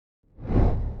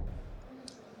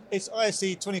It's ISE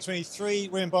 2023.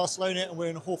 We're in Barcelona and we're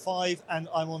in Hall 5 and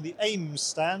I'm on the AIMS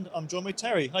stand. I'm joined with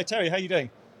Terry. Hi Terry, how are you doing?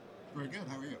 Very good,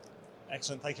 how are you?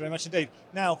 Excellent, thank you very much indeed.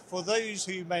 Now, for those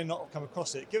who may not have come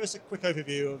across it, give us a quick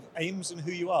overview of AIMS and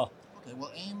who you are. Okay,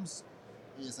 well AIMS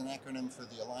is an acronym for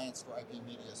the Alliance for IP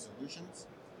Media Solutions,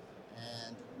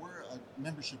 and we're a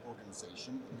membership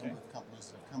organization, a number of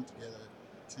companies that have come together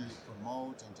to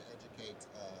promote and to educate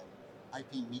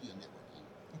IP media networking.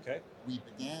 Okay. We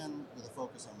began with a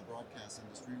focus on the broadcast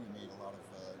industry. We made a lot of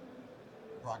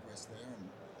progress there and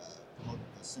promoted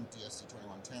the SMPTE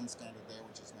SC2110 standard there,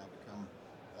 which has now become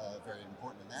very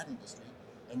important in that industry.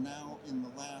 And now in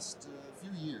the last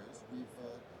few years, we've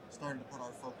started to put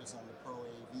our focus on the Pro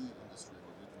AV industry,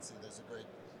 where we can see there's a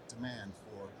great demand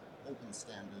for open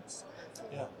standards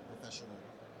for professional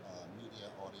media,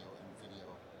 audio, and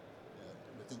video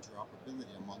with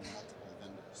interoperability among multiple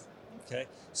vendors. Okay,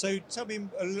 so tell me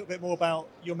a little bit more about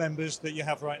your members that you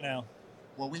have right now.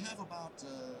 Well, we have about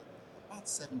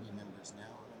 70 members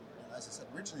now, and as I said,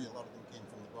 originally a lot of them came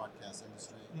from the broadcast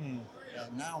industry,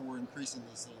 and now we're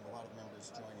increasingly seeing a lot of members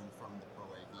joining from the Pro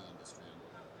AV industry.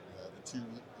 The two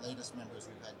latest members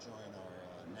we've had join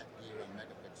are Netgear and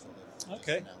Megapixel that we just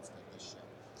announced at this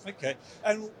show. Okay,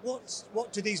 and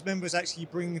what do these members actually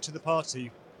bring to the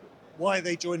party? Why are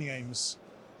they joining AIMS?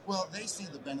 Well, they see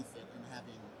the benefit in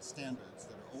having standards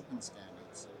that are open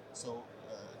standards, so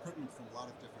equipment from a lot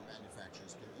of different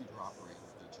manufacturers can interoperate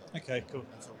with each other. Okay, cool.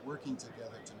 And so working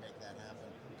together to make that happen,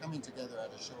 coming together at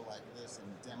a show like this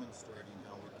and demonstrating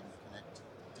how we can connect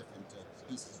different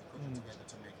pieces of equipment together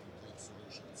to make complete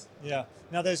solutions. Yeah.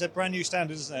 Now there's a brand new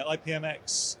standard, isn't there?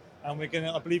 IPMX, and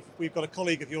I believe we've got a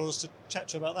colleague of yours to chat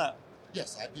to about that.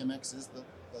 Yes, IPMX is the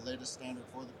latest standard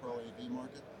for the Pro AV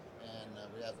market. And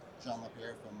we have Jean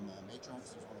Lapierre from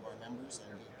Matrox, who's one of our members,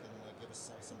 and he can give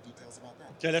us some details about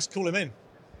that. Okay, let's call him in.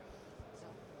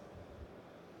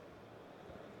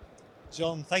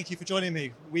 John, thank you for joining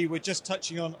me. We were just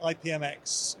touching on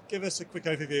IPMX. Give us a quick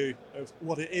overview of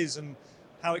what it is and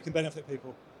how it can benefit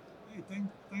people. Hey,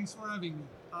 thanks for having me.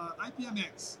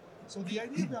 IPMX. So the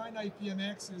idea behind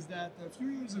IPMX is that a few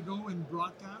years ago in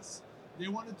broadcast, they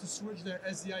wanted to switch their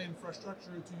SDI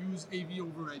infrastructure to use AV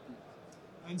over IP.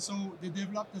 And so they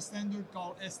developed a standard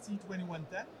called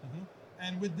ST2110.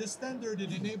 And with this standard,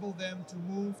 it enabled them to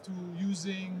move to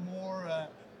using more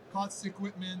COTS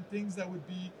equipment, things that would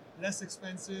be less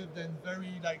expensive than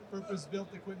very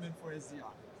purpose-built equipment for SDI.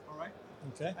 All right?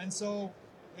 Okay. And so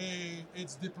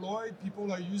it's deployed,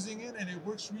 people are using it, and it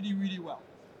works really, really well.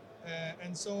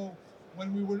 And so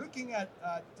when we were looking at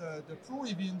the Pro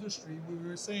AV industry, we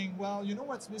were saying, well, you know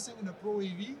what's missing in a Pro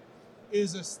AV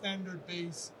is a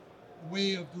standard-based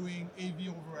way of doing AV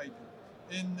over IP.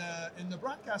 In the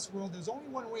broadcast world, there's only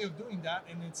one way of doing that,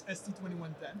 and it's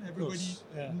ST2110. Everybody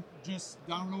just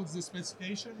downloads the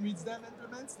specification, reads them,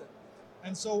 implements them.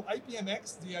 And so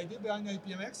IPMX, the idea behind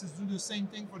IPMX is to do the same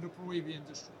thing for the Pro AV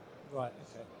industry. Right,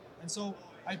 okay. And so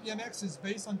IPMX is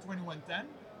based on 2110.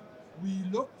 We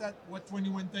looked at what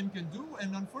 2110 can do,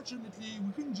 and unfortunately,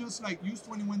 we couldn't just use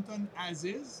 2110 as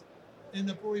is in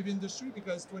the Pro AV industry,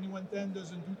 because 2110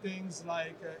 doesn't do things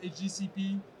like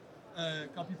HDCP,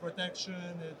 copy protection.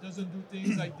 It doesn't do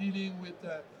things like dealing with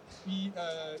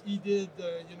EDID,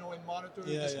 and monitor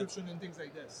description and things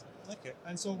like this. Okay.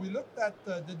 And so we looked at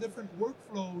the different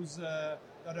workflows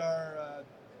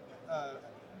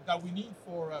that we need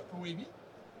for Pro AV,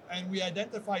 and we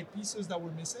identified pieces that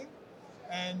were missing,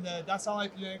 and that's how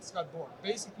IPMX got born.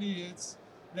 Basically,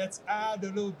 let's add a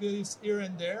little bit here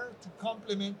and there to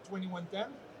complement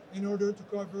 2110 in order to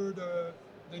cover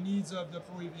the needs of the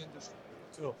Pro AV industry.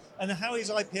 Cool. And how is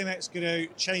IPMX going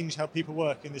to change how people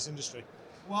work in this industry?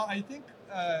 Well, I think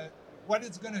what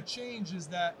it's going to change is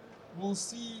that we'll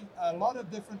see a lot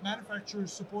of different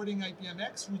manufacturers supporting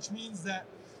IPMX, which means that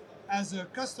as a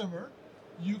customer,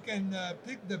 you can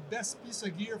pick the best piece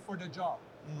of gear for the job.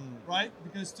 Right?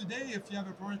 Because today, if you have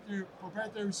a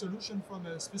proprietary solution from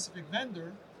a specific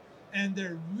vendor, and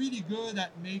they're really good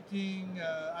at making,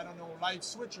 light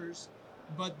switchers,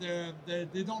 but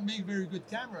they don't make very good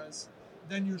cameras,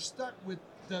 then you're stuck with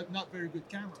the not very good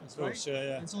cameras, right?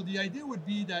 Yeah. And so the idea would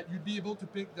be that you'd be able to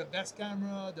pick the best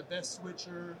camera, the best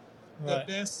switcher, the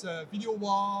best video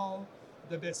wall,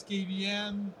 the best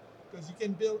KVM, because you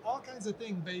can build all kinds of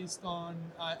things based on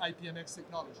IPMX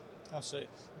technology. Absolutely.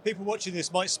 People watching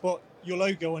this might spot your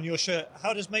logo on your shirt.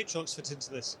 How does Matrox fit into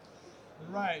this?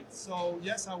 Right. So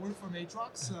yes, I work for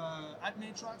Matrox. At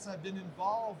Matrox, I've been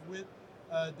involved with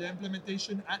the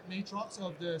implementation at Matrox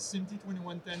of the SMPTE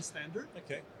 2110 standard.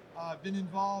 Okay. I've been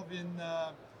involved in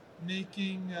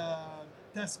making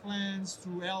test plans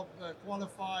to help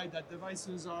qualify that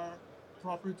devices are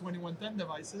proper 2110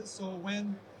 devices. So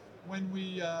when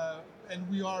we and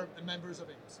we are members of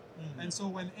AIMS, and so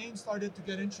when AIMS started to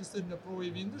get interested in the Pro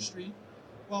AV industry,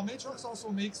 well, Matrox also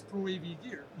makes Pro AV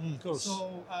gear. Of course.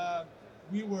 So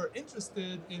we were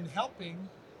interested in helping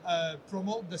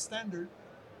promote the standard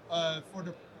for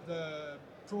the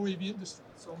Pro AV industry.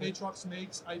 So Matrox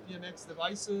makes IPMX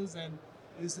devices and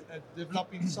is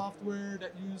developing software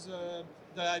that use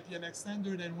the IPMX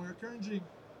standard, and we're encouraging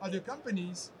other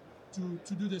companies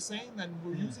to do the same, and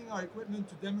we're using our equipment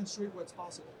to demonstrate what's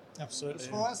possible. Absolutely.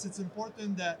 For us, it's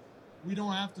important that we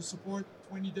don't have to support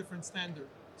 20 different standards.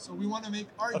 So we want to make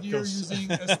our gear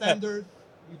using a standard.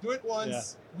 We do it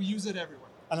once, we use it everywhere.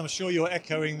 And I'm sure you're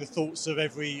echoing the thoughts of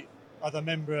every other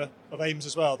member of AIMS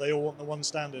as well. They all want the one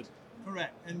standard.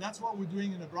 Correct. And that's what we're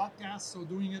doing in the broadcast. So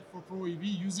doing it for Pro AV,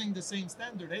 using the same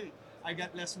standard. Hey, I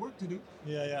got less work to do.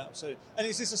 Yeah, absolutely. And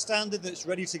is this a standard that's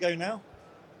ready to go now?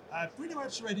 Pretty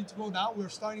much ready to go now. We're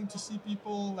starting to see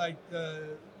people like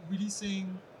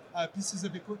releasing pieces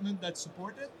of equipment that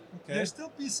support it. Okay. There's still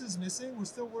pieces missing. We're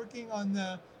still working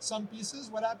on some pieces.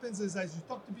 What happens is, as you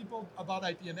talk to people about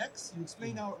IPMX, you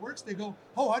explain how it works, they go,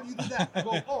 oh, how do you do that? I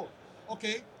go, oh,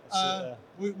 okay.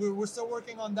 We're still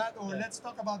working on that, or let's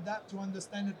talk about that to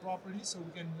understand it properly so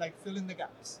we can like fill in the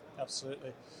gaps.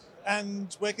 Absolutely.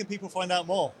 And where can people find out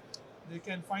more? They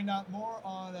can find out more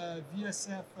on the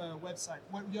VSF website.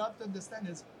 What you have to understand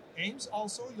is AIMS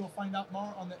also, you'll find out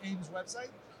more on the AIMS website,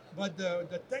 but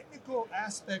the technical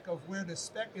aspect of where the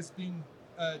spec is being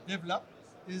developed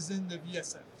is in the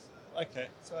VSF. Okay.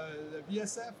 So the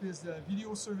VSF is the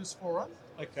Video Service Forum.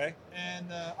 Okay. And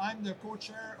I'm the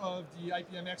co-chair of the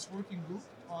IPMX working group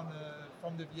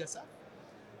from the VSF.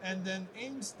 And then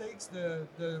AIMS takes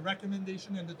the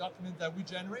recommendation and the document that we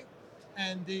generate,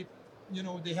 and they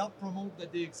help promote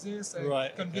that they exist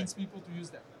and convince people to use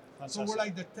them. Fantastic. So we're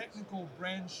like the technical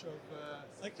branch of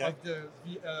the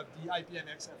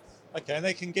IPMX. Okay, and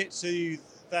they can get to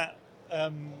that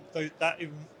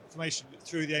information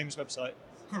through the AIMS website.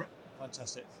 Correct.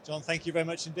 Fantastic. John, thank you very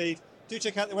much indeed. Do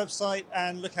check out the website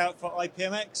and look out for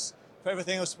IPMX. For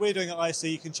everything else we're doing at ISE,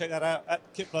 you can check that out at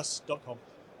kitplus.com.